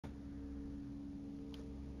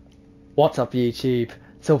What's up YouTube?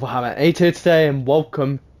 Silverhammer8 here today and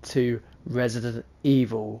welcome to Resident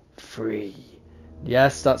Evil 3.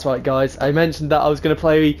 Yes, that's right guys, I mentioned that I was going to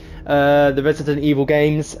play the Resident Evil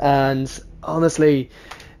games and honestly,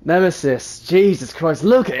 Nemesis, Jesus Christ,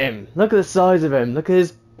 look at him! Look at the size of him, look at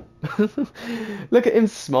his... look at him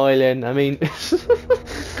smiling, I mean...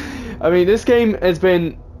 this game has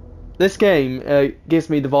been... This game gives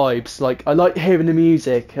me the vibes. Like, I like hearing the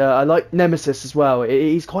music. I like Nemesis as well.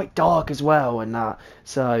 He's quite dark as well and that.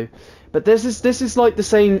 So, but this is like the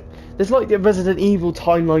same. There's like the Resident Evil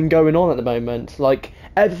timeline going on at the moment. Like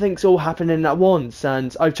everything's all happening at once.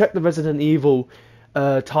 And I've checked the Resident Evil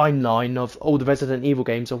timeline of all the Resident Evil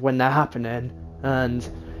games of when they're happening. And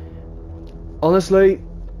honestly,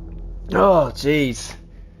 oh jeez.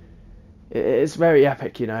 It's very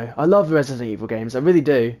epic, you know. I love Resident Evil games, I really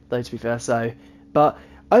do, though, to be fair, so... But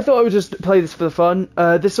I thought I would just play this for the fun.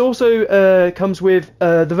 This also comes with...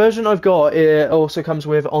 the version I've got, it also comes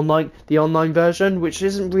with the online version, which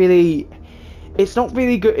isn't really... It's not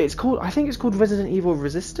really good. It's called... I think it's called Resident Evil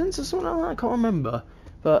Resistance or something like that, I can't remember.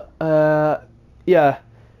 But, yeah.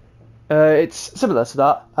 It's similar to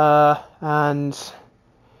that. And...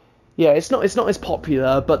 Yeah, it's not as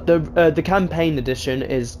popular, but the campaign edition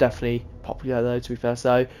is definitely popular though, to be fair.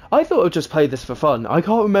 So I thought I'd just play this for fun. I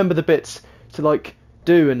can't remember the bits to like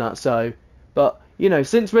do and that, so but you know,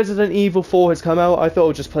 since Resident Evil 4 has come out, I thought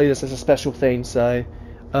I'd just play this as a special thing. So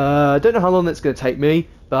I don't know how long it's gonna take me,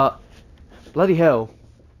 but bloody hell,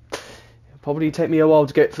 it'll probably take me a while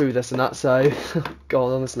to get through this and that. So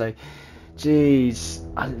God, honestly, jeez,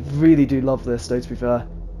 I really do love this though, to be fair,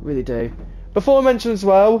 really do. Before I mention as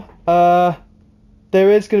well,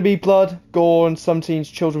 there is going to be blood, gore, and some teens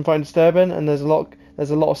children find disturbing, and there's a lot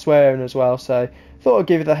of swearing as well. So thought I'd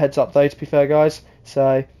give you the heads up though, to be fair, guys.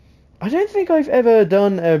 So I don't think I've ever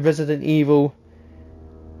done a Resident Evil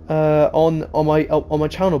on my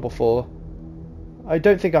channel before. I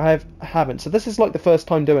don't think I haven't. So this is like the first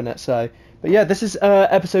time doing it. So, but yeah, this is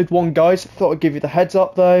episode 1, guys. Thought I'd give you the heads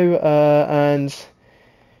up though, and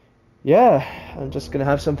yeah, I'm just gonna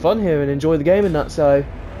have some fun here and enjoy the game and that. So.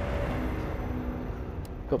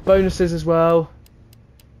 Got bonuses as well.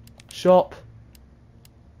 Shop.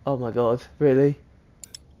 Oh my god, really?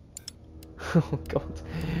 Oh god.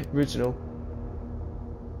 Original.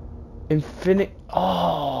 Infinite.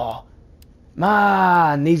 Oh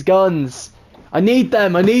man, these guns. I need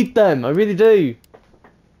them, I really do.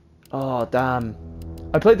 Oh damn.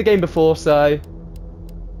 I played the game before, so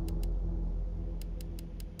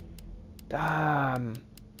damn.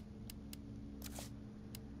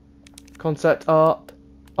 Concept art,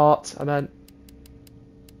 I meant.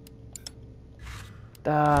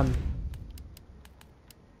 Damn.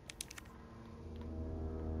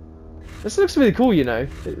 This looks really cool, you know.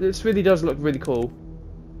 This really does look really cool.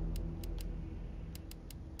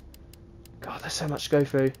 God, there's so much to go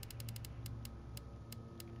through.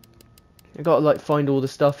 I gotta like find all the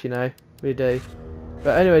stuff, you know. Really do.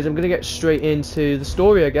 But anyways, I'm gonna get straight into the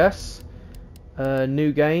story, I guess.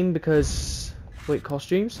 New game because wait,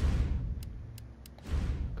 costumes.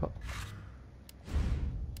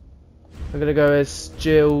 I'm gonna go as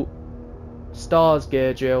Jill. Stars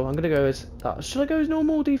gear, Jill. I'm gonna go as that. Should I go as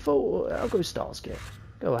normal default? I'll go stars gear.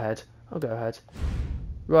 Go ahead. I'll go ahead.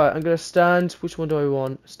 Right, I'm gonna stand. Which one do I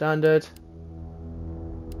want? Standard.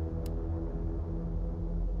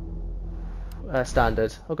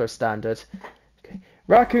 Standard. I'll go standard. Okay.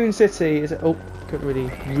 Raccoon City is it? Oh, couldn't really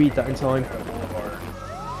read that in time.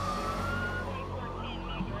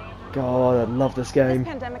 God, I love this game. This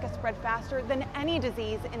pandemic has spread faster than any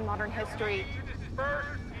disease in modern history.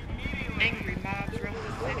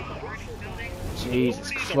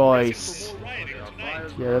 Jesus Christ. Yeah,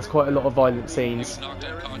 there's quite a lot of violent scenes.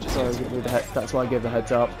 So that's why I give the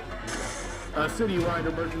heads up. A citywide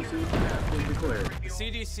emergency has been declared. The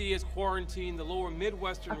CDC has quarantined the lower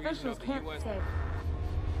Midwestern region of the U.S.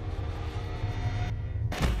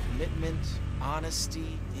 Commitment,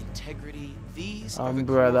 honesty, integrity, these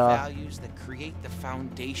Umbrella. are the core values that create the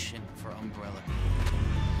foundation for Umbrella.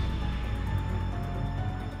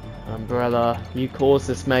 Umbrella, you caused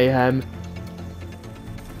this mayhem.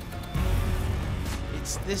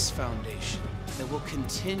 It's this foundation that will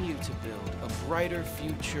continue to build a brighter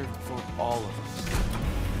future for all of us.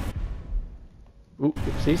 Ooh,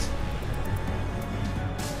 oopsies.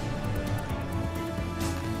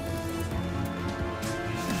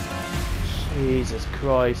 Jesus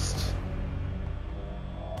Christ.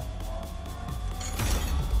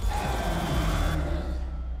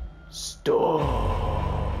 Stop.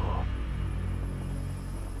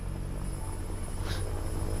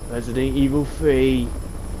 Resident Evil 3.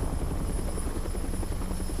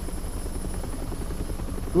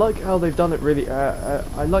 like how they've done it really.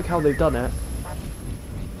 I like how they've done it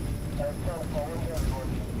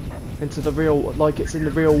into the real, like it's in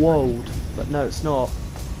the real world, but no, it's not.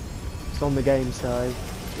 It's on the game, so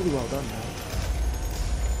it's really well done now.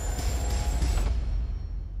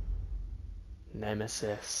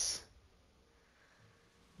 Nemesis.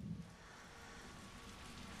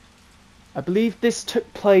 I believe this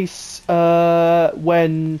took place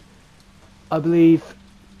when I believe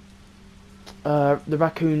the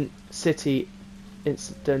Raccoon City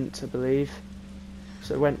incident, I believe.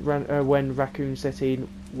 So when Raccoon City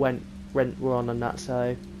went wrong on that,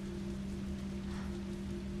 so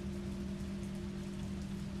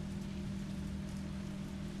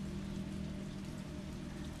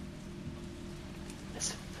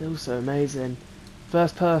this feels so amazing.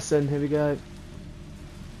 First person, here we go.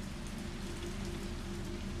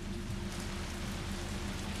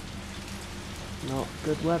 Not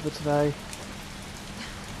good weather today.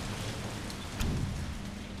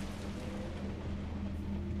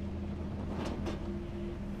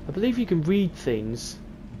 I believe you can read things.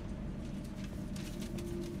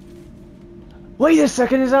 Wait a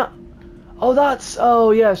second, is that? Oh, that's.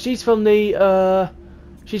 Oh yeah, she's from the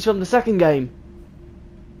second game.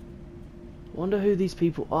 Wonder who these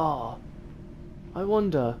people are. I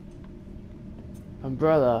wonder.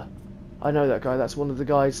 Umbrella. I know that guy. That's one of the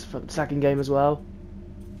guys from the second game as well.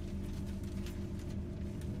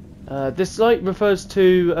 This like refers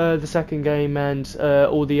to the second game and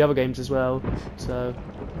all the other games as well. So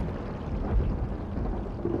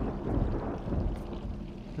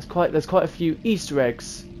there's quite a few Easter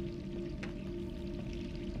eggs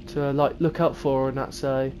to like look out for, and that.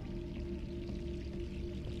 So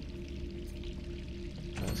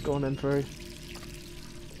let's go on then through.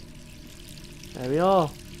 There we are.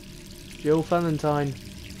 Jill Valentine.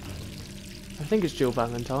 I think it's Jill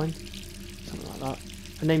Valentine. Something like that.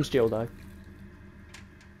 Her name's Jill though.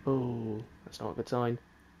 Oh, that's not a good sign.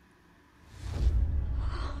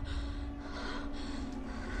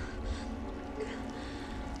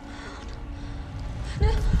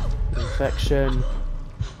 Infection.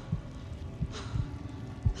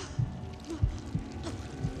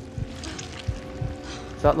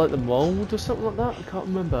 Is that like the mold or something like that? I can't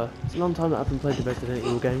remember. It's a long time that I haven't played the Resident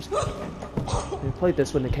Evil games. I played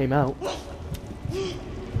this when they came out.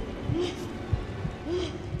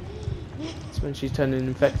 It's when she's turning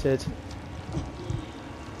infected.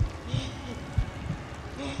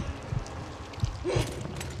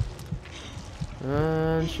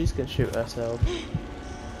 And she's gonna shoot herself.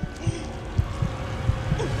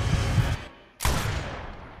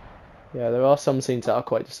 Yeah, there are some scenes that are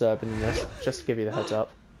quite disturbing in this, just to give you the heads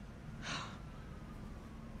up.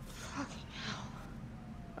 Fucking hell.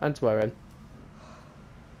 And swearing.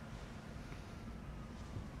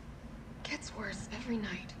 Gets worse every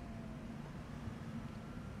night.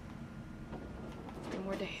 3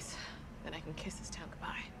 more days, then I can kiss this town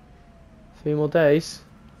goodbye. 3 more days.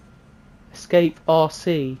 Escape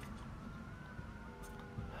RC.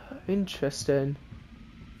 Interesting.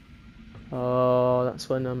 Oh, that's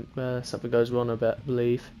when something goes wrong a bit, I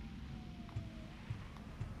believe.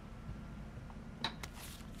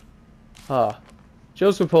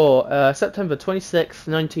 Jill's report, September 26th,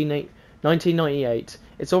 1998.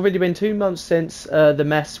 It's already been 2 months since the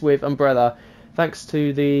mess with Umbrella. Thanks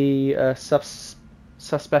to the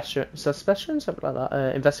suspicion, something like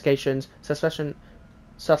that, investigations,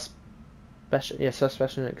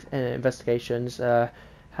 investigations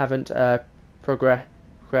haven't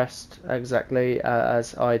progressed exactly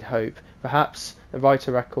as I'd hope. Perhaps the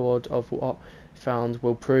writer record of what found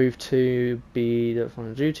will prove to be the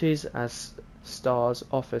final duties as STARS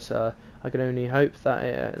officer. I can only hope that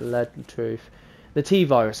it led to truth. The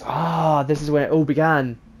T-virus. This is where it all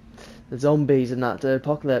began. The zombies and that, the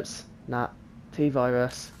apocalypse. That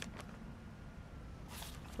T-virus.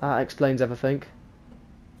 That explains everything.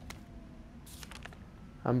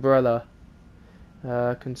 Umbrella.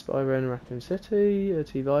 Conspire in Raccoon City,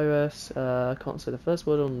 T-virus, can't say the first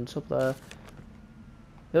word on the top there.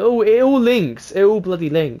 It all links, it all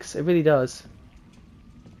bloody links, it really does.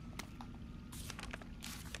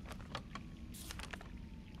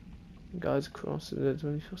 Guys across the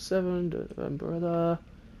 24/7, Umbrella.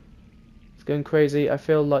 It's going crazy, I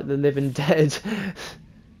feel like the living dead.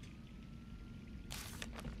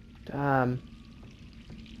 Damn.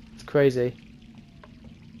 It's crazy.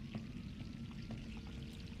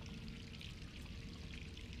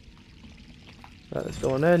 Right, let's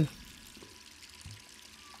go on in.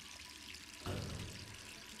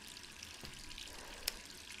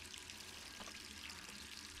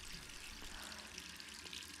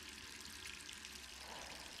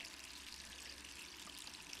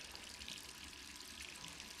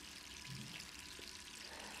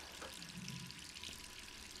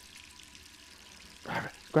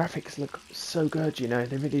 Graphics look so good, you know,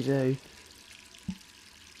 they really do.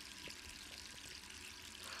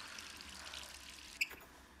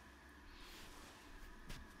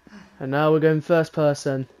 And now we're going first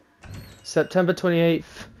person. September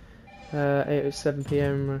 28th, 8:07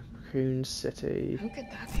 PM, Raccoon City. Who could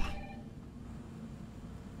that be?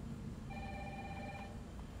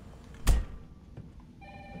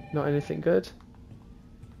 Not anything good.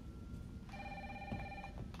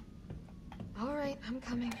 All right, I'm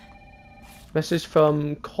coming. Message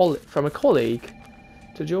from a colleague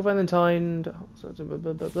to Jill Valentine.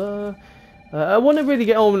 I want to really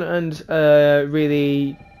get on and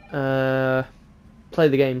really play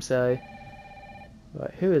the game. So,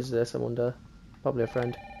 right, who is this? I wonder. Probably a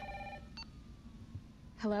friend.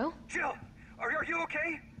 Hello? Jill, are you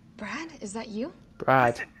okay? Brad, is that you?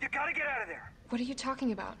 Brad. Listen, you gotta get out of there. What are you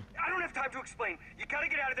talking about? I don't have time to explain. You gotta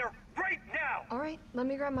get out of there right now. All right, let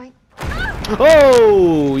me grab my...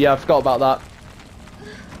 Oh, yeah, I forgot about that.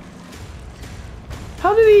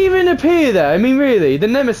 How did he even appear there? I mean, really, the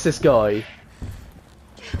Nemesis guy.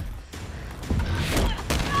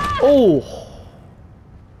 Oh.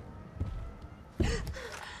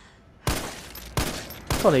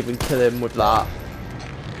 Can't even kill him with that.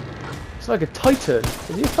 It's like a Titan.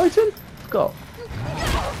 Is he a Titan? God.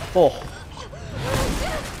 Oh.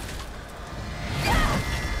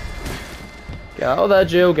 Get out of there,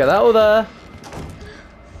 Jill. Get out of there.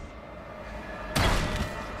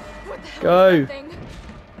 What the hell Go. is that thing?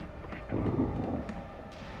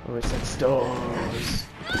 Oh, it said stars.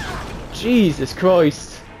 Jesus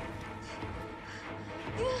Christ.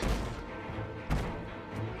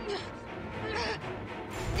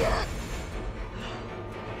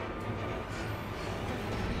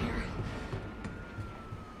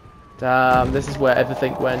 Damn, this is where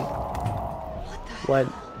everything went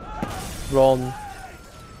wrong.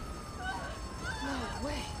 No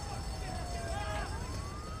way.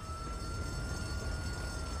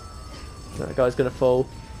 That guy's gonna fall.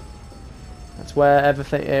 That's where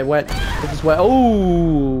everything went. This is where.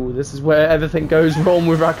 Oh, this is where everything goes wrong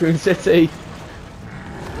with Raccoon City.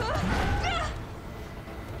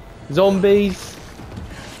 Zombies,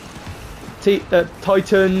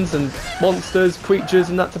 titans, and monsters, creatures,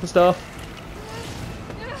 and that type of stuff.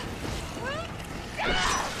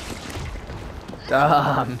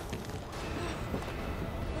 Damn.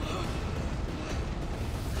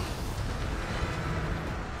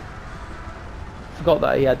 Forgot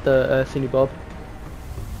that he had the thingy bob.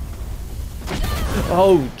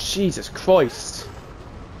 Oh, Jesus Christ.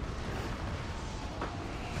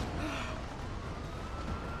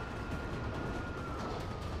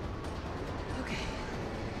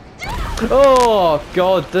 Oh,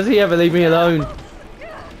 God, does he ever leave me alone?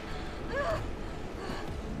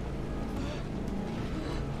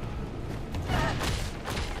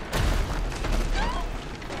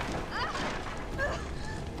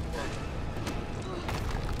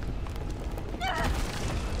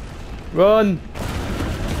 Run!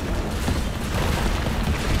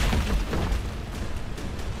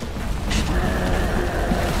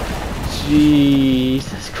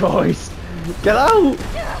 Jesus Christ! Get out!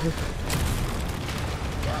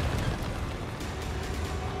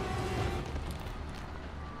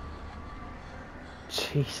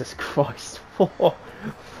 Jesus Christ!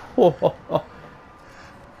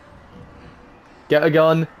 Get a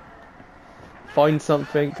gun. Find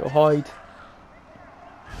something or hide.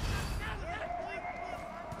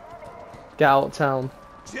 Get out of town.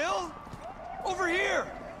 Jill? Over here!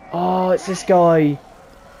 Oh, it's this guy.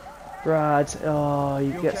 Brad. Oh,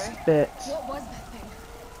 you get okay? spit. What was that thing?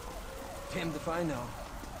 Damned if I know.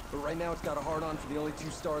 But right now it's got a hard on for the only 2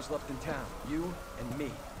 stars left in town. You and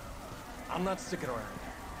me. I'm not sticking around.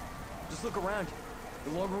 Just look around you.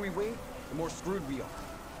 The longer we wait, the more screwed we are.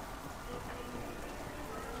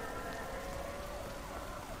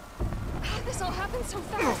 How did this all happen so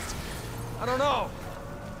fast? I don't know.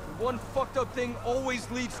 One fucked up thing always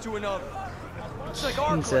leads to another. It's like Arclight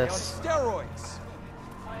on Jesus. steroids.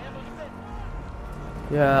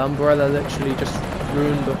 Yeah, Umbrella literally just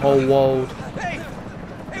ruined the whole world. Hey!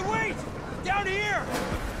 Hey, wait! Down here!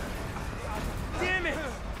 Damn it! I'm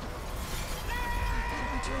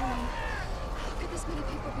dreaming. How could this many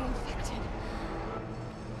people be infected?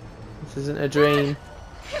 This isn't a dream.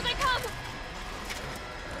 Here they come!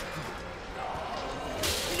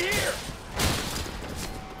 Here!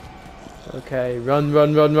 Okay, run,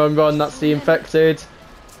 run, run, run, run. That's the infected.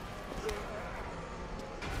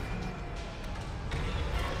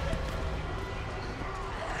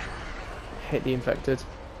 Hit the infected.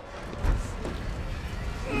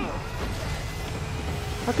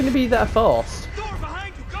 How can it be that fast? Door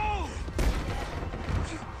behind you, go!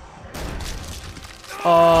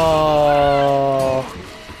 Oh.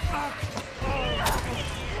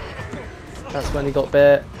 That's when he got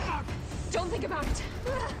bit. Don't think about it.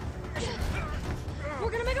 We're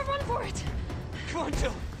gonna make a run for it. Come on,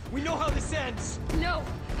 Jill. We know how this ends. No,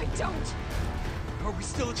 I don't. Are we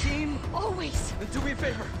still a team? Always. Then do me a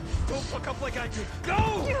favor. Don't fuck up like I did.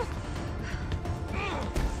 Go!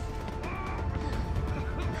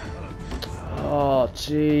 Oh,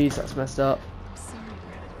 jeez, that's messed up. Sorry.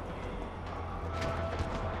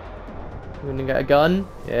 We're gonna get a gun.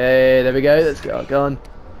 Yay, there we go. Let's get our gun.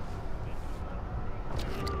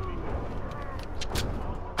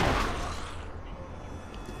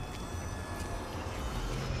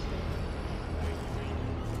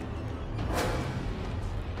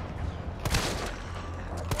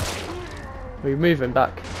 We're moving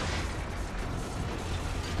back.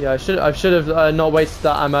 Yeah, I should have not wasted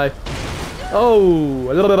that ammo.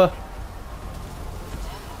 Oh, a little bit.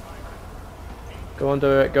 Go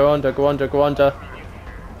under it. Go under. Go under. Go under.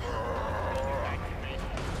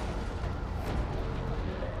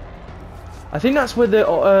 I think that's where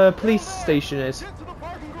the police station is. Get to the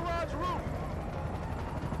parking garage roof.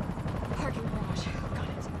 Parking garage. Got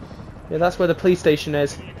it. Yeah, that's where the police station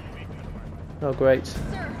is. Oh, great.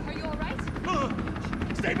 Sir, are you alright?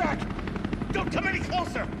 Stay back! Don't come any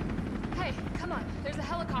closer! Hey, come on. There's a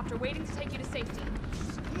helicopter waiting to take you to safety.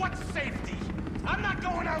 What safety? I'm not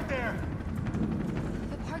going out there!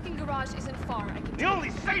 The parking garage isn't far. I can. The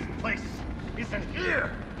only safe place is in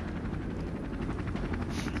here!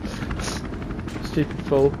 Stupid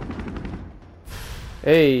fool.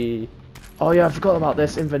 Hey. Oh yeah, I forgot about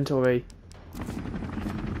this inventory.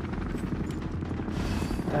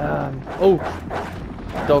 Oh,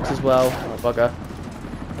 dogs as well. Oh, bugger.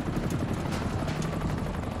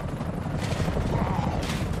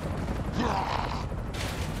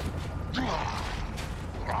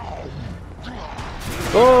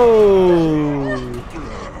 Oh!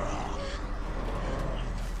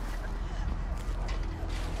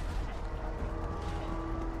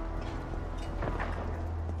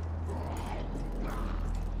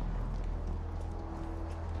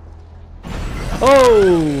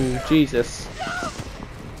 Oh, Jesus.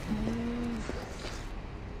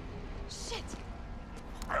 Shit.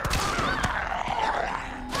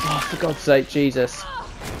 Oh, for God's sake, Jesus.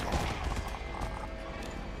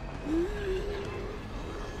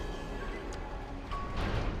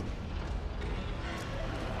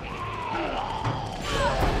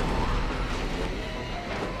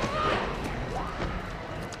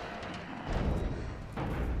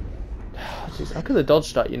 Jeez, I could have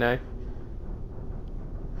dodged that, you know.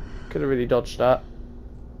 Could have really dodged that.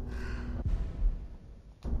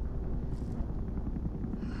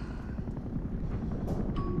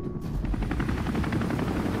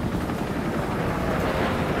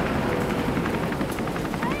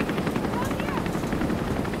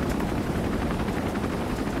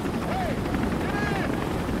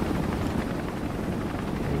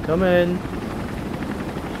 Come in.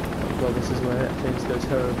 Oh God, this is where things go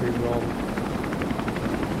terribly wrong.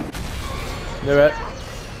 Knew it.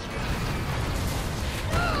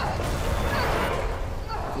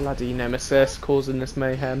 Bloody nemesis causing this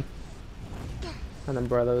mayhem. And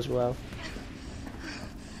Umbrella as well.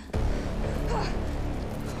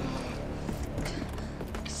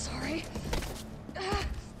 Sorry.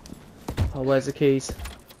 Oh, where's the keys?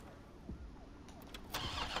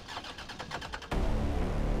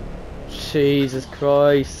 Jesus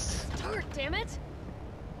Christ. Start, damn it.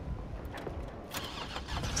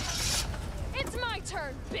 It's my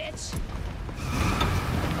turn, bitch.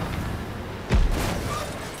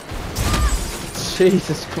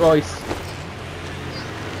 Jesus Christ.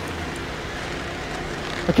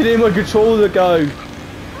 I can hear my controller go.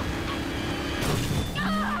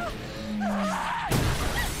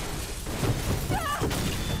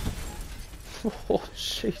 Oh,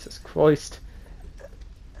 Jesus Christ.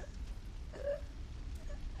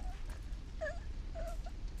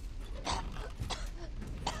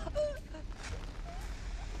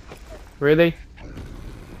 Really?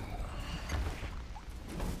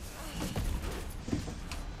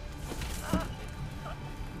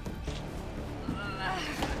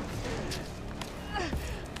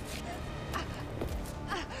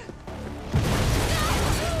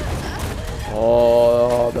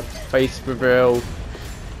 Oh, the face reveal.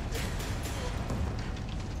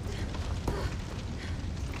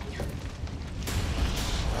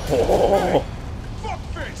 Oh.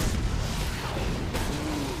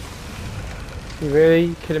 You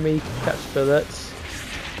really kidding me? Catch bullets.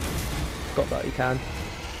 Got that, you can.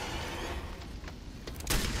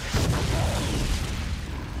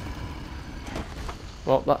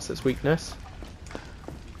 Well, that's its weakness.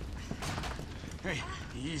 Hey,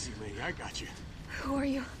 easy, lady. I got you. Who are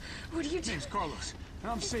you? What are you My doing? name's Carlos,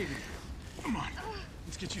 and I'm saving you. Come on.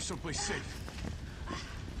 Let's get you someplace safe.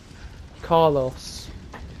 Carlos.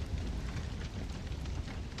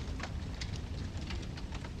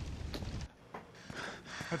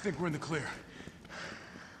 I think we're in the clear.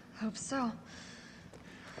 Hope so.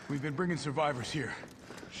 We've been bringing survivors here.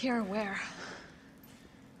 Here, where?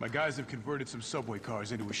 My guys have converted some subway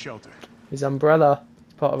cars into a shelter. His umbrella.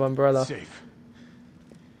 It's part of umbrella. Safe.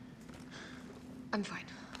 I'm fine.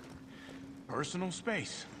 Personal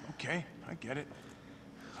space. Okay, I get it.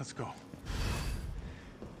 Let's go.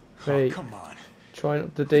 Wait. Oh, come on. Trying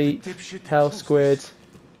up the deep. Dipshit Hell toast. squid. Sorry,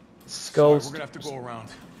 Skulls. we're gonna have to go around.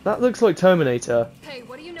 That looks like Terminator. Hey,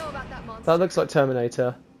 what do you know about that monster? That looks like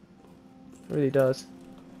Terminator. It really does.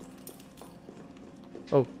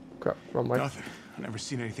 Oh, crap. Wrong way. Nothing. I've never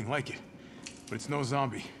seen anything like it. But it's no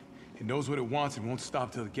zombie. It knows what it wants and won't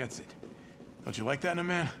stop till it gets it. Don't you like that in a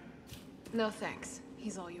man? No thanks.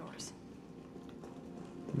 He's all yours.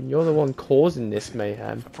 I mean, you're the one causing this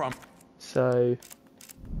mayhem. I promise. So...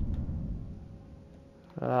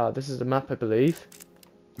 this is the map, I believe.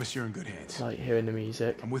 Miss, you're in good hands. Like hearing the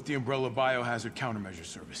music. I'm with the Umbrella Biohazard Countermeasure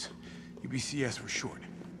Service. UBCS for short.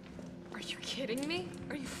 Are you kidding me?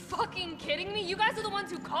 Are you fucking kidding me? You guys are the ones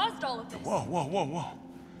who caused all of this. Whoa, whoa, whoa, whoa.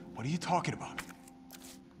 What are you talking about?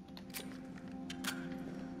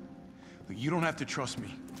 Look, you don't have to trust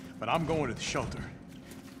me, but I'm going to the shelter.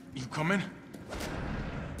 You coming?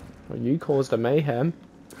 Well, you caused the mayhem.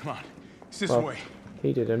 Come on. It's this Well, way.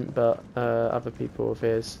 he didn't, but other people of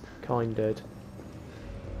his kind did.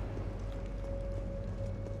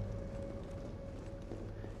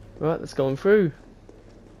 Right, let's go on through.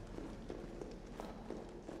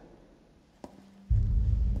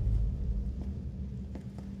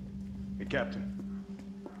 Hey, Captain.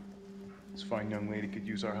 This fine young lady could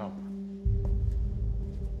use our help.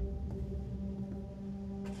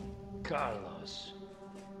 Carlos,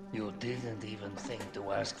 you didn't even think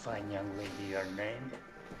to ask fine young lady her name?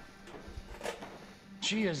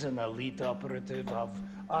 She is an elite operative of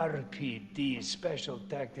RPD, Special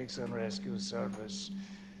Tactics and Rescue Service.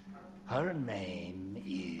 Her name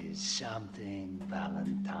is something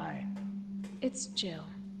Valentine. It's Jill.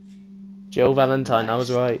 Jill Valentine, I was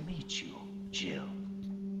Nice right. to meet you, Jill.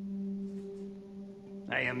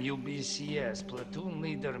 I am UBCS Platoon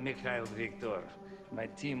Leader Mikhail Victor. My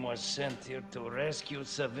team was sent here to rescue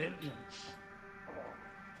civilians.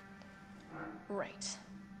 Right.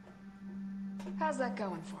 How's that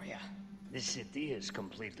going for you? The city is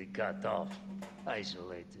completely cut off,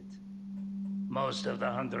 isolated. Most of the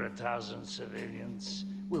 100,000 civilians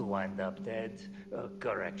will wind up dead.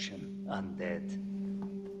 Correction, undead.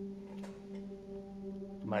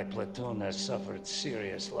 My platoon has suffered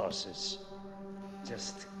serious losses.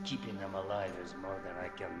 Just keeping them alive is more than I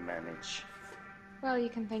can manage. Well, you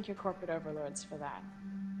can thank your corporate overlords for that.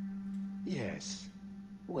 Yes.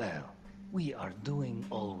 Well, we are doing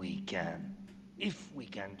all we can. If we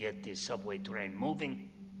can get this subway train moving,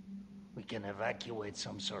 we can evacuate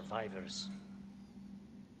some survivors.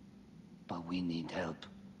 But we need help.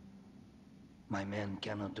 My men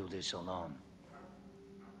cannot do this alone.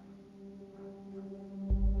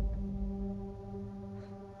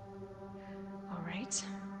 All right.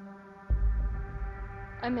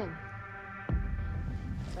 I'm in.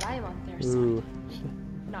 But I am on their Ooh. side,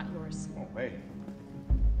 not yours. Oh, hey.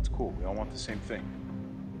 It's cool. We all want the same thing.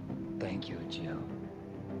 Thank you, Jill.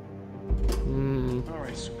 All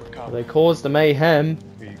right, super cop. Well, they caused the mayhem.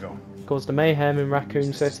 Here you go. Caused the mayhem in Raccoon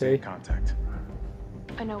Use this to stay City. in contact.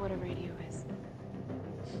 I know what a radio is.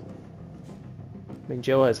 I mean,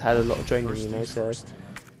 Jill has had a lot of training, First you know, things so... first.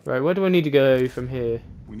 Right, where do I need to go from here?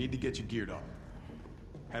 We need to get you geared up.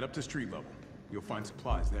 Head up to street level. You'll find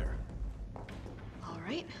supplies there. All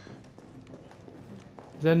right.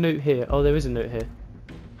 Is there a note here? Oh, there is a note here.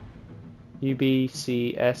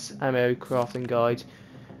 UBCS Ammo Crafting Guide.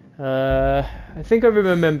 I think I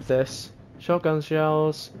remember this. Shotgun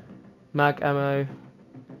shells, mag ammo,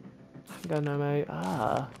 gun ammo.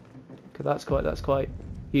 Ah, okay, that's quite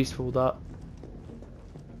useful. That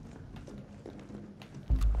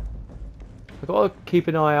I've got to keep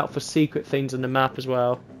an eye out for secret things on the map as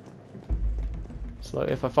well. So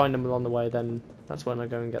if I find them along the way, then that's when I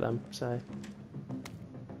go and get them. So.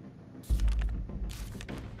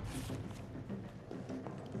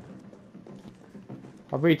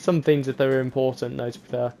 I'll read some things if they're important, though, to be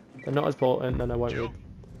fair. If they're not as important, then I won't read.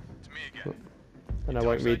 It's me again. Then I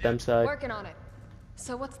won't read them, so... Working on it.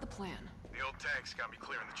 So what's the plan? The old tanks got me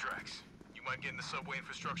clearing the tracks. You mind getting the subway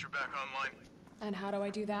infrastructure back online? And how do I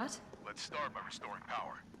do that? Let's start by restoring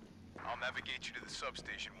power. I'll navigate you to the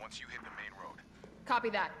substation once you hit the main road. Copy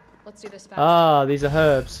that. Let's do this fast. Ah, these are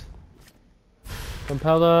herbs.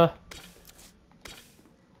 Gunpowder.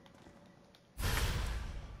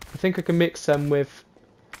 I think I can mix them with...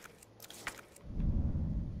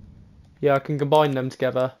 Yeah, I can combine them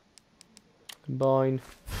together. Combine.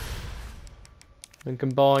 And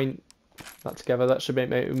combine that together. That should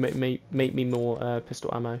make me more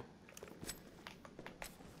pistol ammo.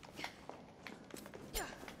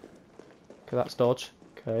 Okay, that's dodge.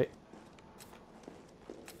 Okay.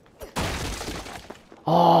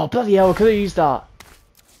 Oh, bloody hell, I could have used that.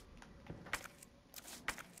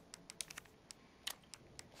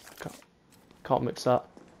 Can't mix that.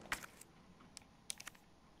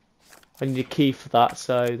 I need a key for that,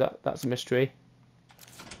 so that's a mystery.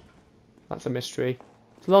 That's a mystery.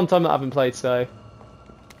 It's a long time that I haven't played, so...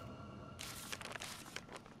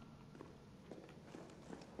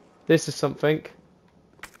 This is something.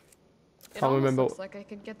 It almost looks like I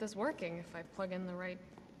could get this working if I plug in the right...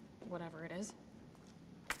 whatever it is.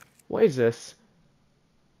 What is this?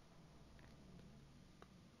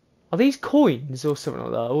 Are these coins or something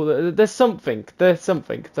like that? Or there's something. There's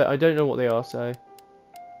something that I don't know what they are, so...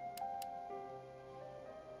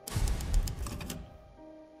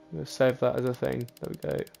 I'm going to save that as a thing. There we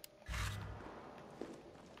go.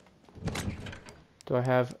 Do I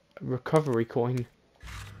have a recovery coin?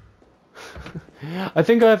 I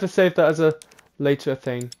think I have to save that as a later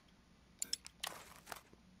thing.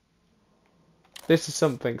 This is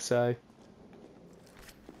something, so...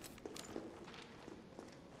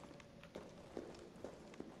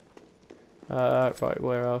 right,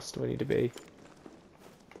 where else do I need to be?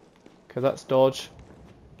 Okay, that's dodge.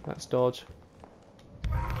 That's dodge.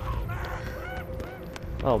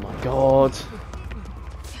 Oh my god.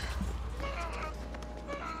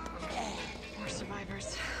 More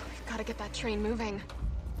survivors. We've got to get that train moving.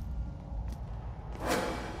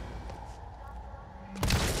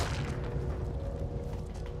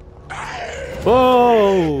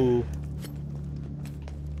 Whoa!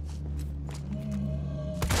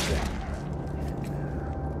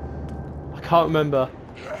 I can't remember.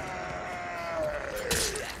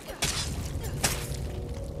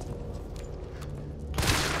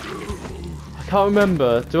 I can't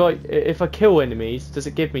remember. If I kill enemies, does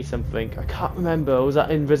it give me something? I can't remember. Was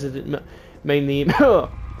that in mainly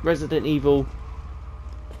Resident Evil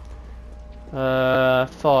 4,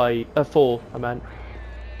 I meant.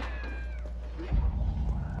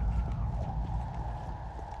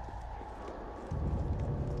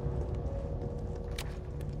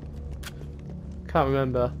 Can't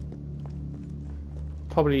remember.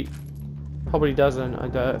 Probably doesn't. I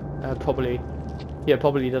don't. Probably. Yeah,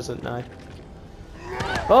 probably doesn't. No.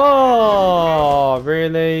 Oh,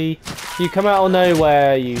 really? You come out of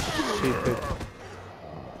nowhere, you stupid.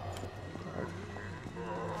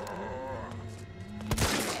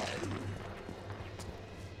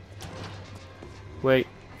 Wait.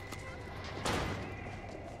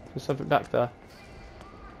 There's something back there.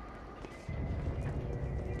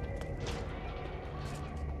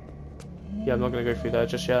 Yeah, I'm not gonna go through there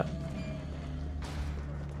just yet.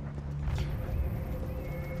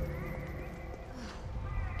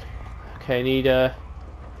 Okay, I need a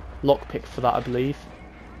lockpick for that, I believe.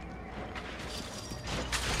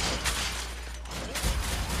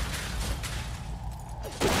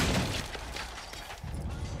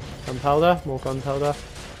 Gunpowder, more gunpowder.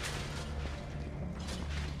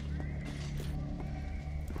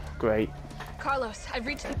 Great. Carlos, I've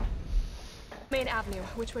reached the main avenue.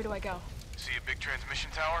 Which way do I go? See a big transmission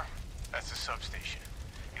tower? That's the substation.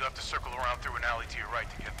 You'll have to circle around through an alley to your right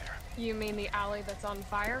to get there. You mean the alley that's on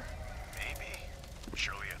fire? Maybe.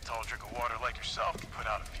 Surely a tall drink of water like yourself can put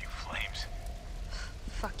out a few flames.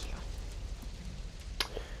 Fuck you.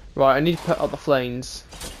 Right, I need to put out the flames.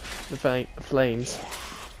 The flames.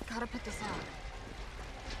 Gotta put this out.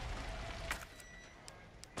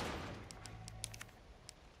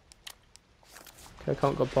 Okay, I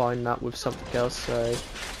can't combine that with something else, so...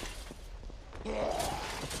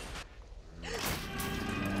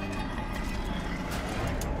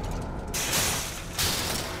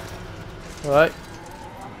 Alright.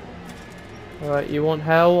 Alright, you want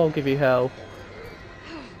hell? I'll give you hell.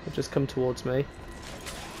 Just come towards me.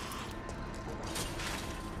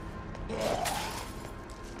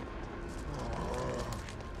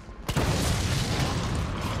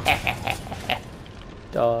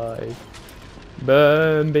 Die.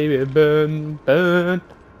 Burn, baby, burn, burn.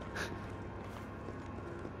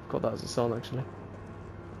 God, that was a song actually.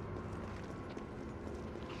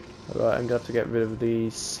 Alright, I'm gonna have to get rid of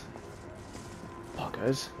these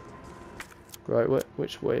buggers. Right,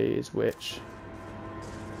 which way is which?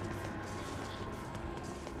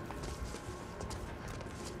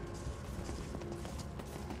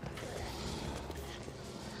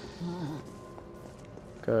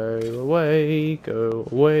 Go away, go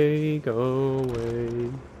away, go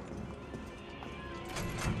away.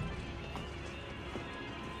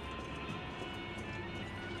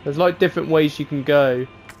 There's like different ways you can go.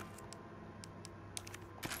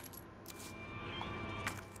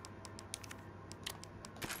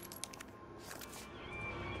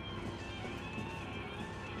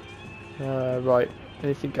 Right.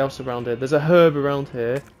 Anything else around here? There's a herb around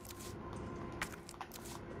here.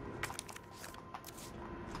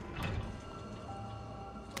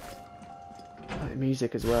 Like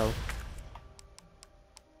music as well.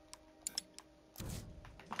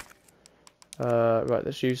 Right,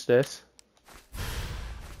 let's use this.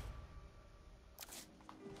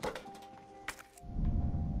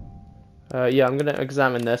 Yeah, I'm gonna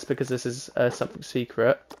examine this because this is something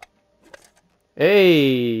secret.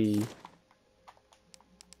 Hey!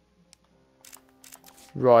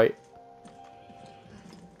 Right.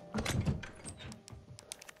 I'm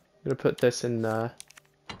gonna put this in there.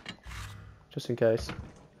 Just in case.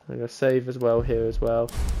 I'm gonna save as well here as well.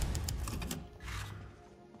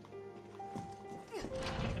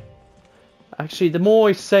 Actually, the more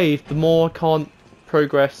I save, the more I can't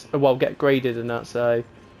progress, well, get graded and that, so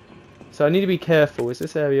I need to be careful. Is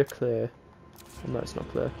this area clear? Oh, no, it's not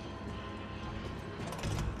clear.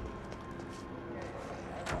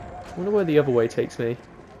 I wonder where the other way takes me.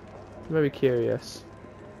 I'm very curious.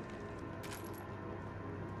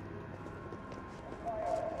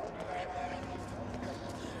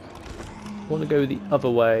 I want to go the other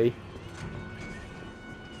way.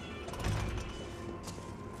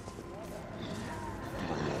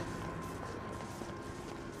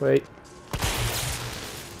 Wait.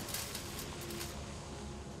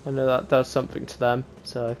 I know that does something to them,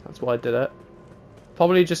 so that's why I did it.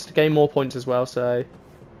 Probably just to gain more points as well, so...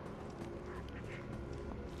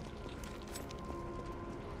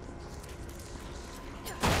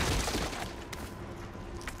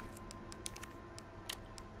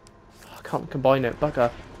 I can't combine it, bugger.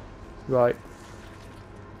 Right.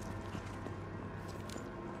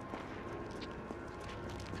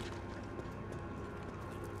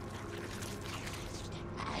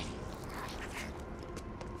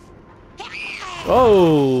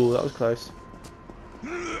 Oh, that was close.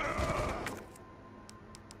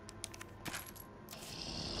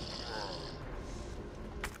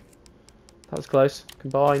 That was close.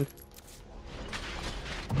 Combine.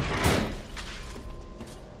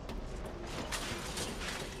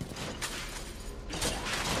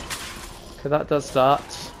 Okay, that does that.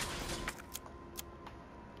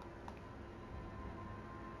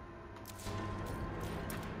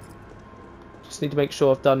 Just need to make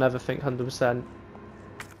sure I've done everything 100%.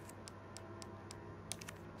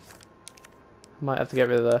 Might have to get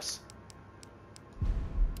rid of this.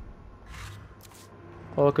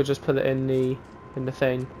 Or I could just put it in the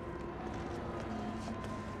thing.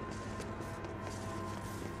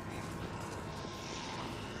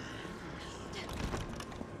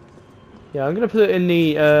 Yeah, I'm gonna put it in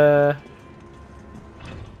the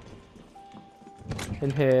in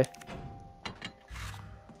here.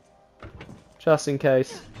 Just in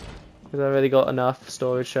case. Because I've already got enough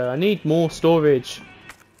storage, so I need more storage.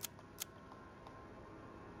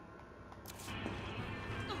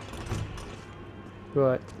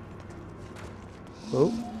 Right.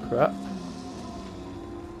 Oh, crap.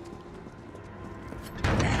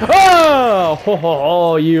 Oh!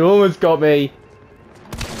 Oh, you almost got me.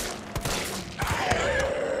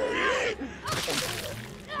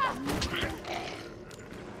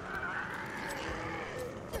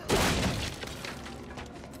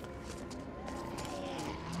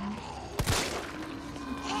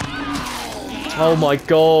 Oh my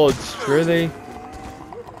god, really?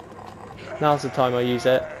 Now's the time I use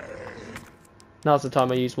it. Now's the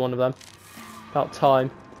time I use one of them. About time.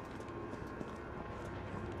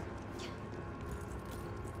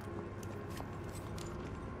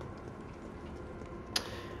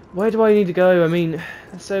 Where do I need to go? I mean,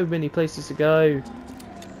 there's so many places to go.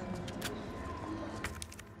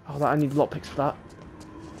 Oh, I need lockpicks for that.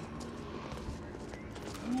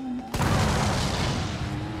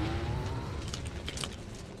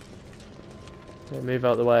 Okay, move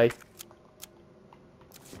out of the way.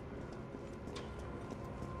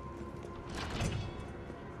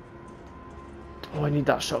 Oh, I need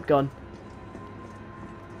that shotgun.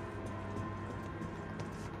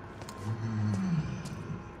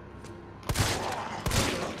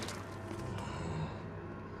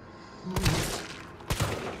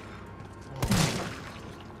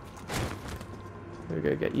 There we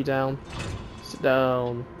go, get you down. Sit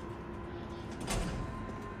down.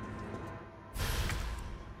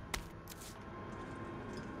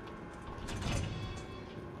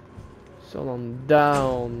 So on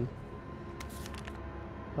down.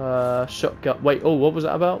 Shotgun. Wait, oh, what was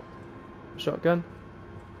that about? Shotgun?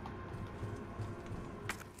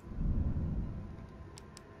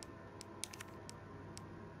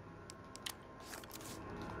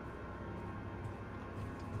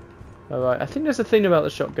 Alright, I think there's a thing about the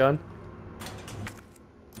shotgun.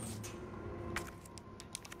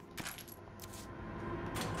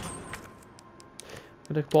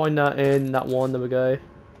 I'm gonna bind that in, that one, there we go.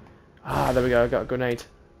 Ah, there we go, I got a grenade.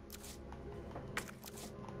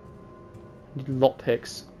 Need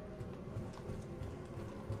lockpicks.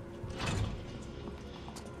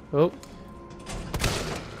 Oh.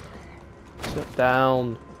 Sit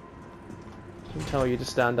down. Don't tell you to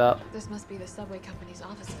stand up. This must be the subway company's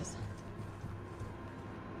offices.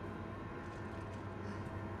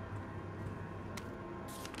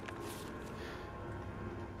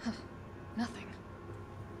 Huh. Nothing.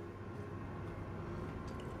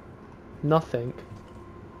 Nothing.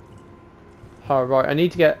 Oh, right, I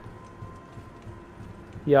need to get...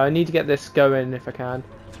 Yeah, I need to get this going if I can.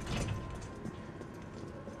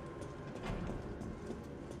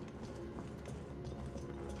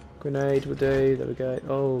 Grenade will do, there we go.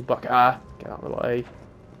 Oh, buck, get out of the way.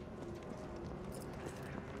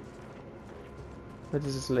 Where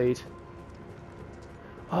does this lead?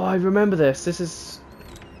 Oh, I remember this. This is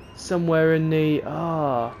somewhere in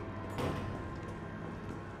the...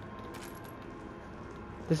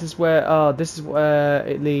 This is where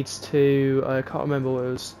it leads to... I can't remember what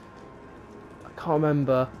it was. I can't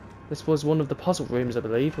remember. This was one of the puzzle rooms, I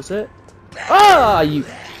believe, was it? Ah, you...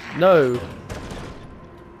 No.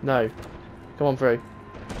 No. Come on through.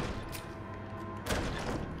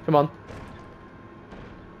 Come on.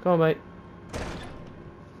 Come on, mate.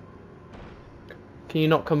 Can you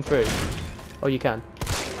not come through? Oh, you can.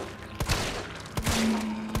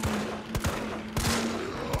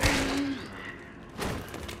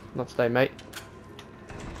 Not today, mate.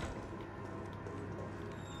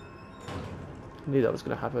 I knew that was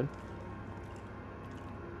going to happen.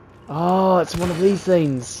 Oh, it's one of these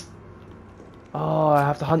things. Oh, I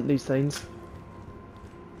have to hunt these things.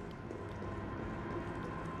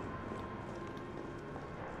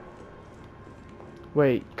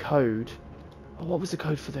 Wait, code. Oh, what was the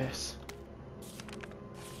code for this?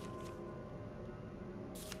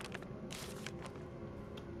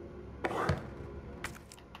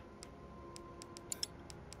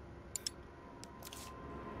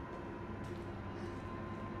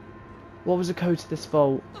 What was the code to this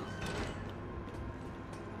vault?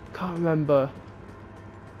 Can't remember.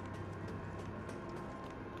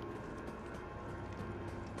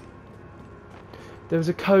 There was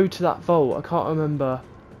a code to that vault, I can't remember.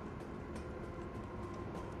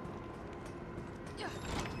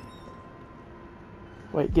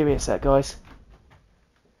 Wait, give me a sec, guys.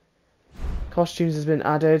 Costumes has been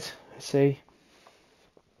added. Let's see.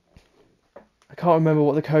 I can't remember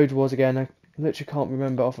what the code was again. I literally can't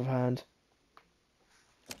remember off of hand.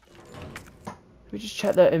 Let me just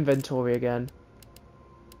check their inventory again.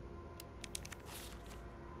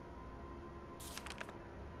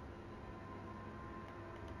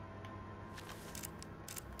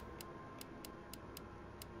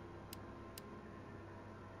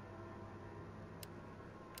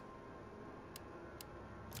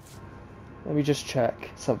 Let me just check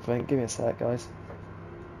something. Give me a sec, guys.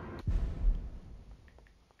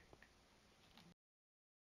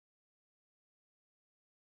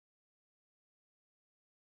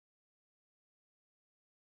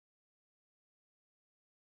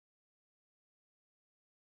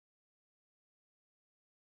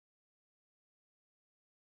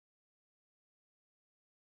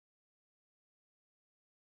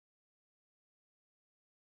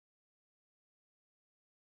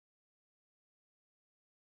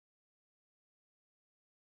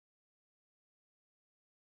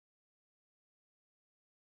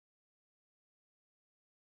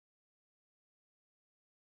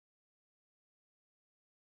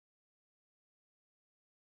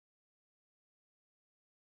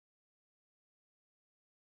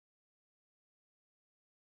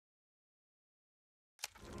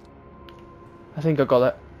 I think I got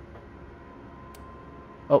it.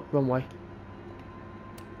 Oh, wrong way.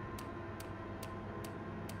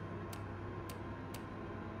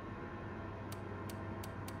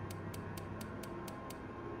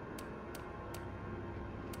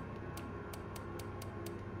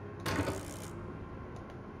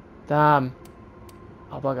 Damn.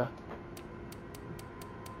 Oh, bugger.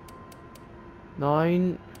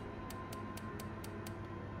 9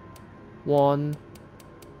 1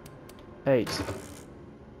 8.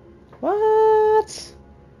 What?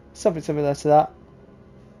 Something similar to that.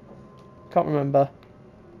 Can't remember.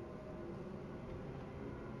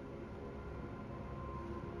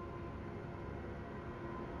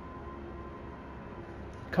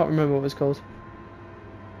 Can't remember what it was called.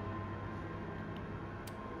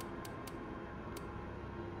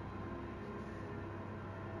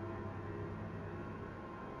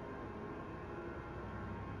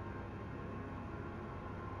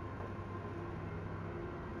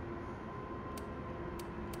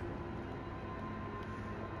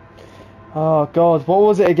 Oh god, what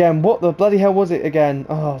was it again? What the bloody hell was it again?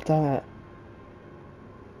 Oh damn it.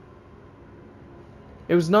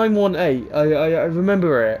 It was 918. I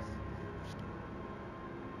remember it.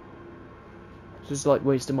 Just like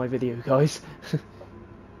wasting my video, guys.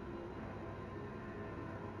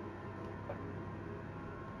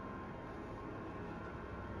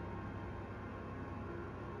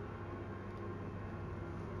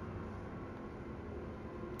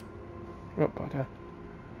 Oh bugger.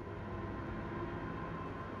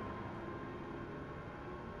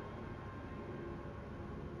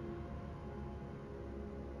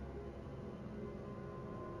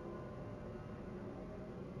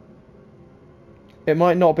 It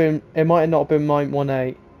might not have been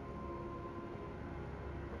 918.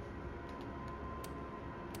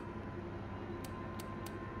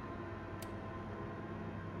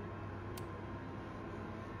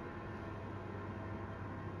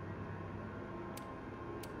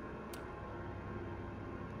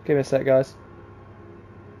 Give me a sec, guys.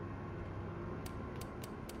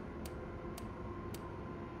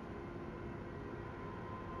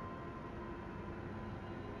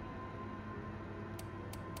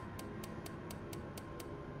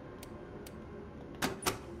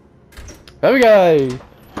 There we go!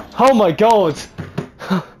 Oh my god!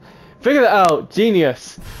 Figured it out!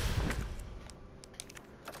 Genius!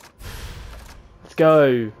 Let's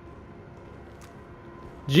go!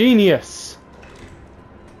 Genius!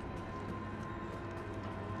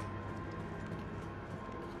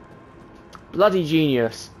 Bloody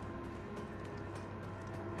genius!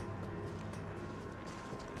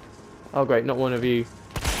 Oh great, not one of you.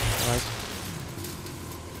 Right.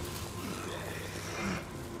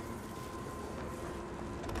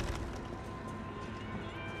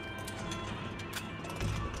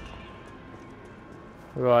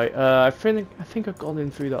 Right, I think I've gone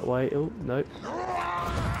in through that way. Oh, no.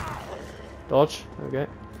 Dodge. Okay.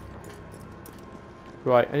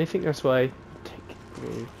 Right, anything this way? Take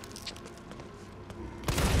through.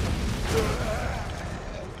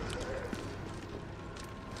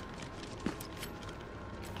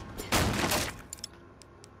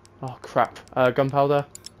 Oh crap. Gunpowder.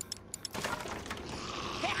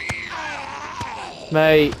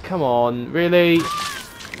 Mate, come on, really?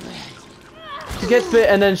 She gets bit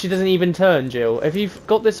and then she doesn't even turn, Jill. If you've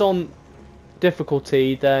got this on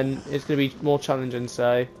difficulty, then it's going to be more challenging,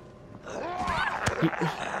 say.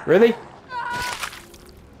 Really?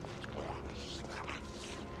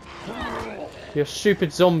 You're a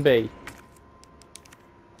stupid zombie.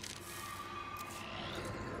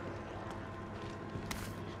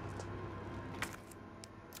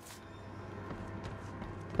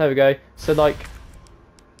 There we go. So like...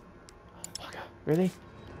 Oh, bugger. Really?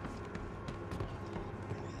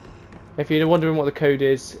 If you're wondering what the code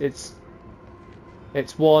is, it's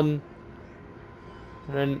 1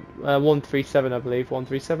 and then 137, I believe.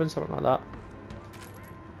 137, something like that.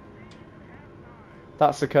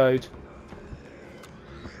 That's the code.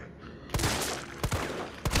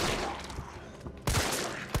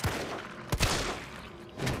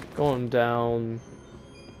 Go on down.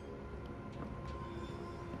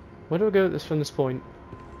 Where do I go from this point?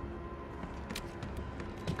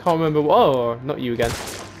 Can't remember. Oh, not you again.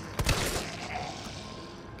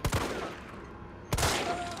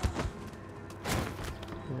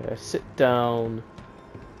 Yeah, sit down.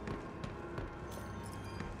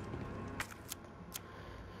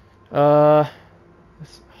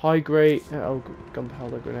 High grade. Oh,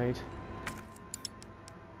 gunpowder grenade.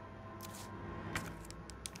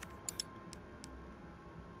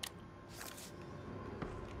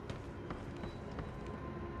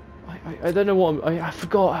 I don't know what I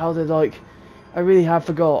forgot how they're like. I really have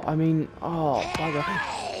forgot. I mean, oh,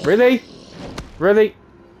 bugger. Really? Really?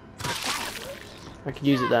 I could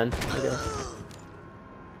use it then. Okay.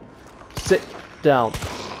 Sit down.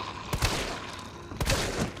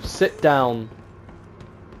 Sit down.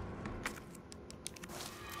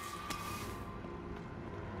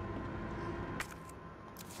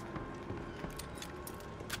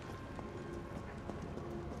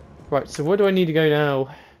 Right, so where do I need to go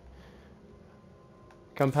now?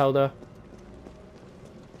 Gunpowder.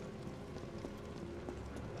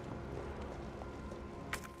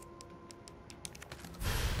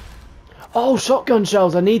 Oh, shotgun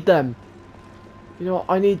shells, I need them. You know what,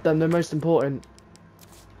 I need them, they're most important.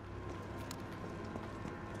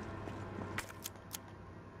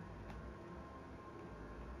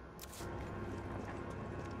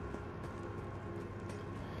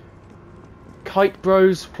 Kite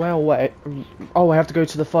bros, well, wait. Oh, I have to go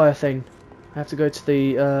to the fire thing. I have to go to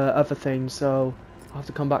the other thing, so I'll have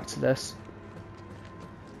to come back to this.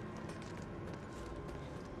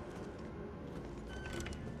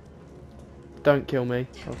 Don't kill me.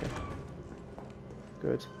 Okay.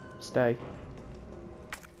 Good. Stay.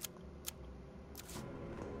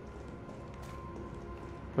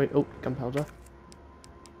 Wait, oh, gunpowder.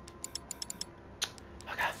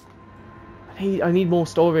 Okay. I need more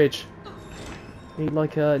storage. I need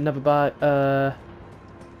like another bag,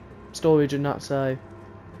 storage and that, so.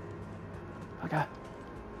 Okay.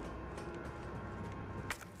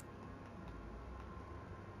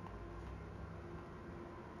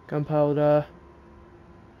 Gunpowder.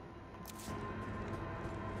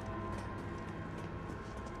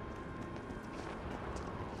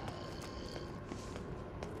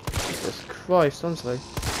 Jesus Christ, honestly.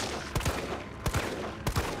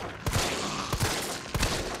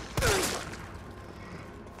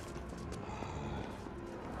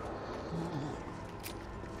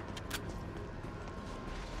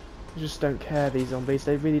 You just don't care, these zombies.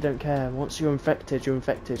 They really don't care. Once you're infected, you're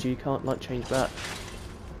infected. You can't, like, change back.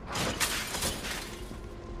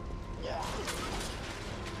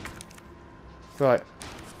 Right.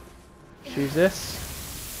 Choose this.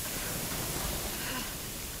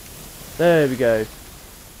 There we go.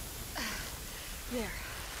 There.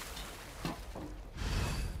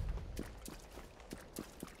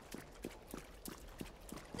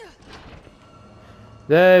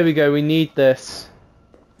 There we go. We need this.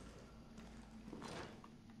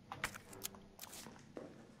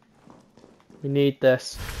 We need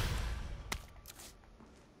this.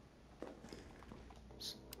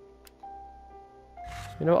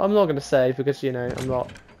 You know what, I'm not going to save because, you know, I'm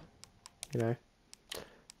not, you know.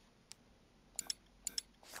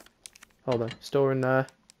 Hold on, store in there.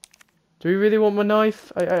 Do we really want my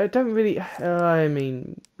knife? I don't really, I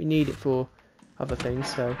mean, we need it for other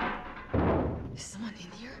things, so. Is someone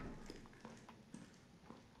in here?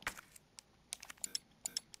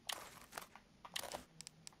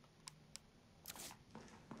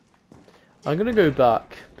 I'm going to go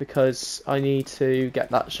back because I need to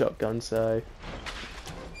get that shotgun, so.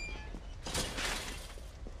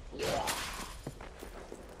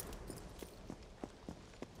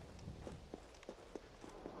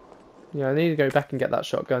 Yeah, I need to go back and get that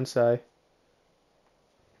shotgun, so.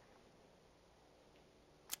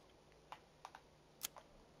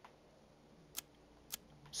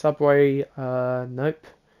 Subway, nope.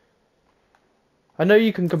 I know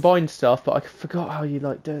you can combine stuff, but I forgot how you,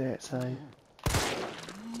 like, do it, so.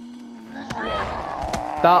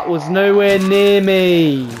 That was nowhere near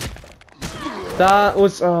me! That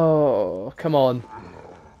was, oh, come on.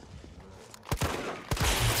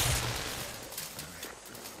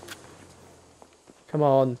 Come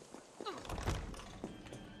on.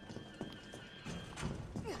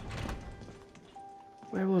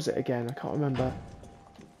 Where was it again? I can't remember.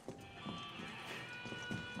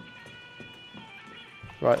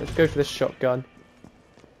 Right, let's go for this shotgun.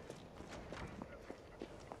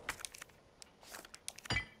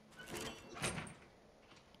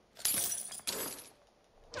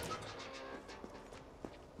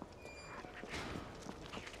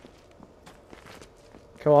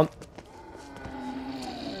 Come on.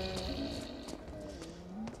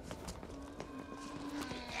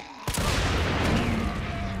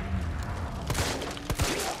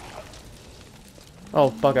 Oh,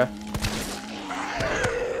 bugger.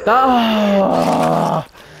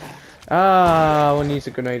 Ah, one needs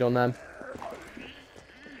a grenade on them.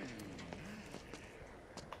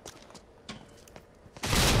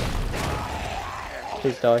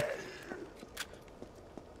 Please die.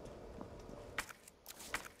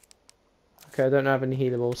 Okay, I don't have any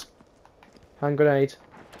healables. Hand grenade.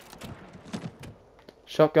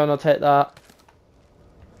 Shotgun, I'll take that.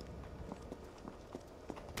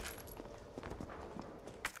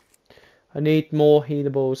 I need more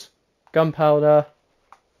healables. Gunpowder.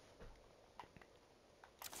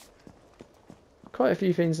 Quite a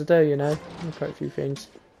few things to do, you know. Quite a few things.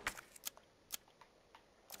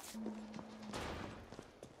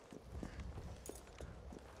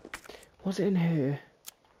 What's it in here?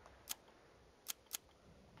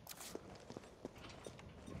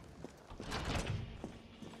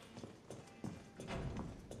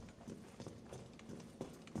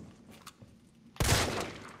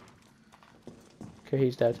 Okay,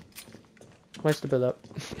 he's dead. Where's the build up?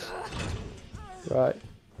 Right.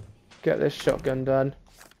 Get this shotgun done.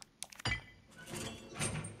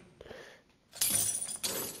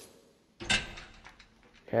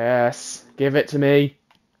 Yes. Give it to me.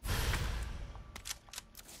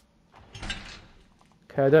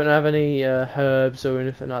 Okay, I don't have any herbs or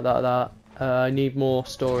anything like that. I need more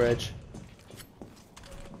storage.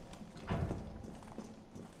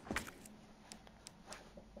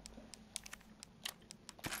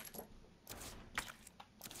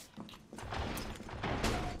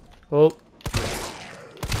 Oh.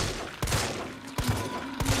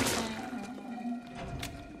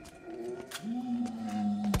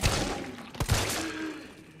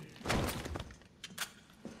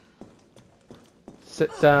 Sit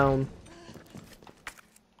down.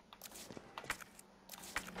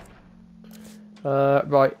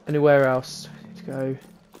 Right, anywhere else? I need to go.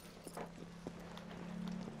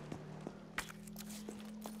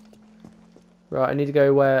 Right, I need to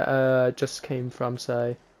go where just came from,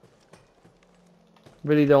 so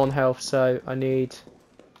really low on health, so I need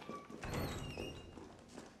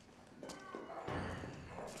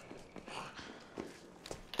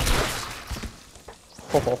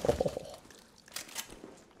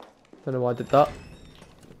don't know why I did that.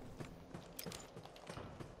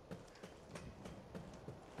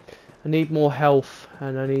 I need more health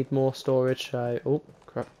and I need more storage, so oh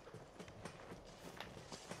crap.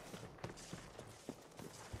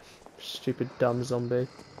 Stupid dumb zombie.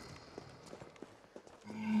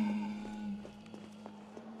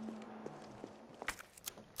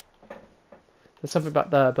 There's something back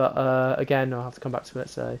there, but again I'll have to come back to it,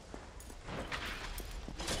 so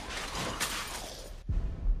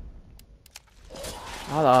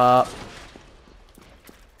shut up.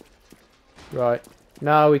 Right,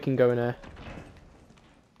 now we can go in here.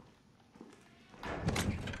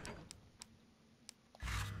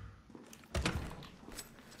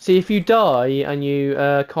 See, if you die and you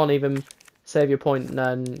can't even save your point,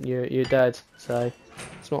 then you're dead. So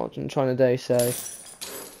that's what I'm trying to do. So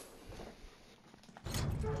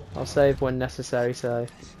I'll save when necessary. So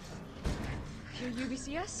Your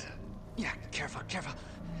UBCS? Yeah, careful, careful.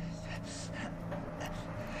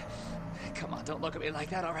 Come on, don't look at me like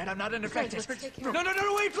that, alright? I'm not infected. No,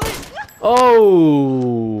 wait, please!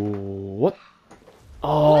 oh, what?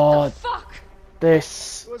 Oh, What the fuck?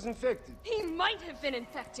 this. Was infected. He might have been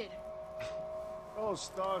infected. Oh,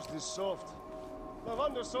 stars, this soft. No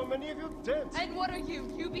wonder so many of you dead. And what are you,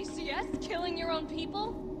 UBCS? Killing your own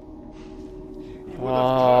people?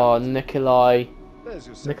 Oh, Nikolai. There's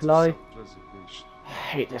your sense of Nikolai? self-preservation. I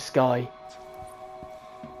hate this guy.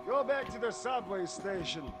 Go back to the subway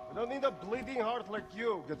station. I don't need a bleeding heart like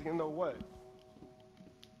you getting in the way.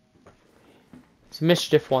 It's a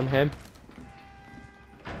mischief one, him.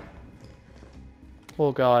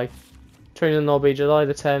 Poor guy. Training lobby, July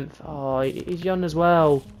the 10th. Oh, he's young as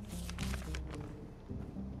well.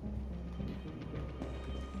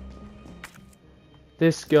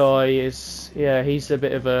 This guy is, yeah, he's a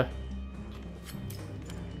bit of a.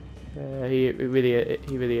 He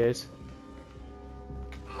really is.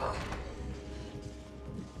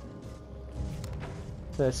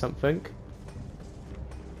 There's something.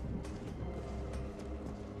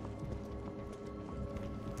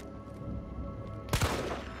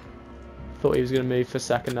 Thought he was going to move for a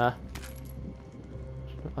second there.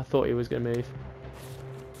 I thought he was going to move.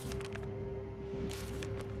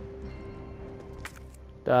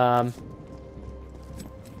 Damn. I'm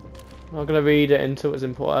not going to read it until it's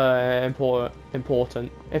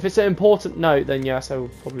important. If it's an important note, then yes, I will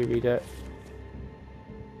probably read it.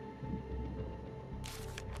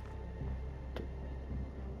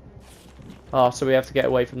 Oh, so we have to get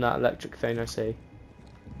away from that electric thing, I see.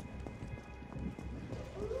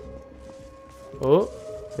 Oh,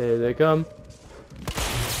 here they come.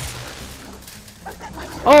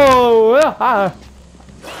 Oh! Ah!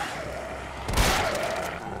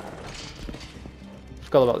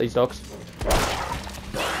 Forgot about these dogs.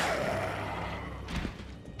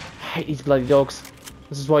 I hate these bloody dogs.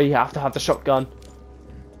 This is why you have to have the shotgun.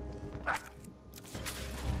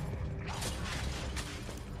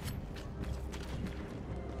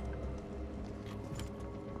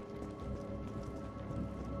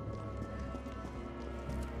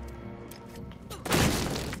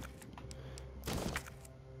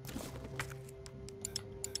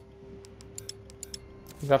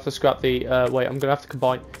 I'm gonna have to scrap the, wait, I'm gonna have to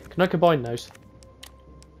combine. Can I combine those?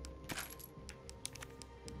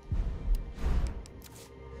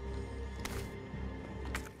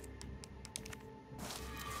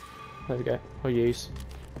 There we go, I'll use.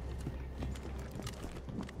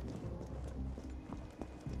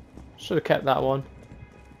 Should have kept that one.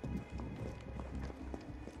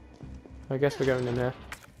 I guess we're going in there.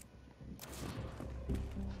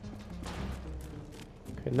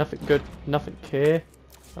 Okay, nothing good. Nothing here.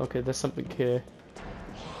 Okay, there's something here.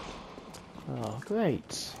 Oh,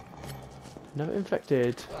 great. Never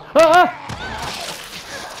infected. Ah!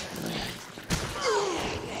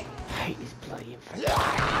 I hate these bloody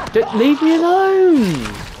infected. Leave me alone!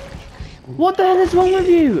 What the hell is wrong with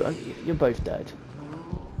you? You're both dead.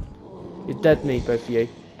 You're dead meat, both of you.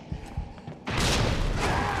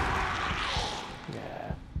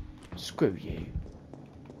 Yeah. Screw you.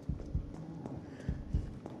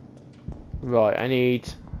 Right, I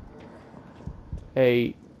need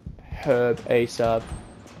a herb ASAP.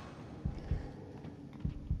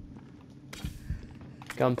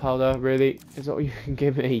 Gunpowder, really? Is that what you can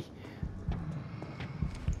give me?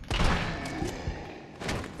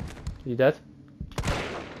 You dead?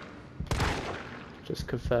 Just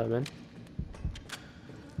confirming.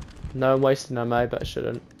 No, I'm wasting ammo, but I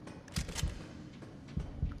shouldn't.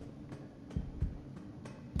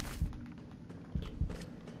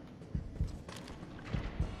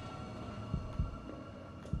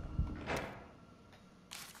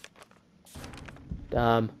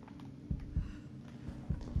 Damn.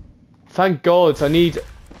 Thank God, I need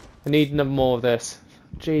no more of this.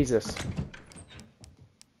 Jesus.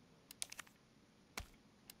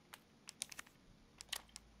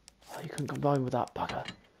 Oh, you couldn't combine with that bugger.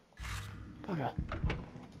 Bugger.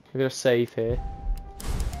 I'm gonna save here.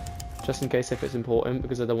 Just in case if it's important,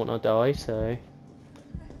 because I don't want to die, so...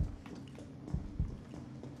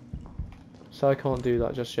 So I can't do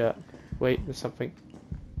that just yet. Wait, there's something.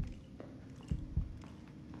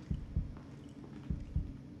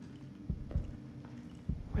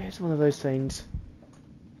 Where's one of those things?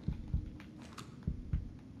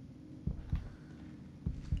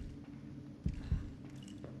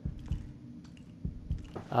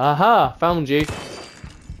 Aha! Found you!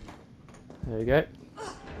 There we go.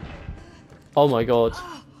 Oh my God.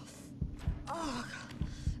 Oh,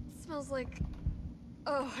 it smells like...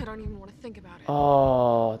 Oh, I don't even want to think about it.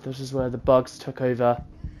 Oh, this is where the bugs took over.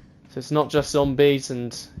 So it's not just zombies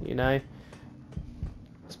and, you know,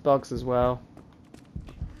 it's bugs as well.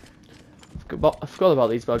 I forgot about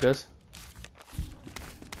these buggers.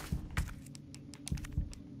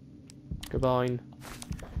 Combine.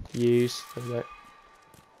 Use. There we go.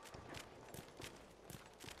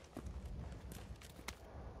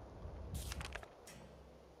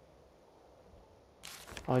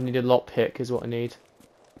 I need a lockpick is what I need.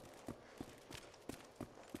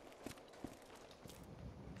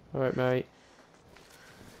 Alright, mate.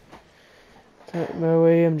 Take my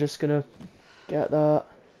way, I'm just gonna get that.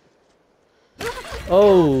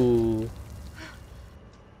 Oh!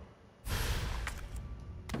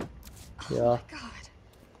 Yeah. Oh my God.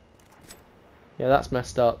 Yeah, that's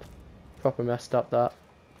messed up. Proper messed up, that.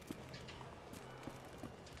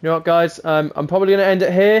 You know what, guys? I'm probably going to end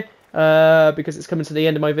it here because it's coming to the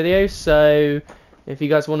end of my video. So if you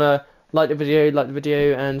guys want to like the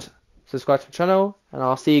video and subscribe to the channel. And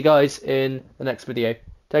I'll see you guys in the next video.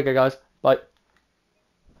 Take care, guys. Bye.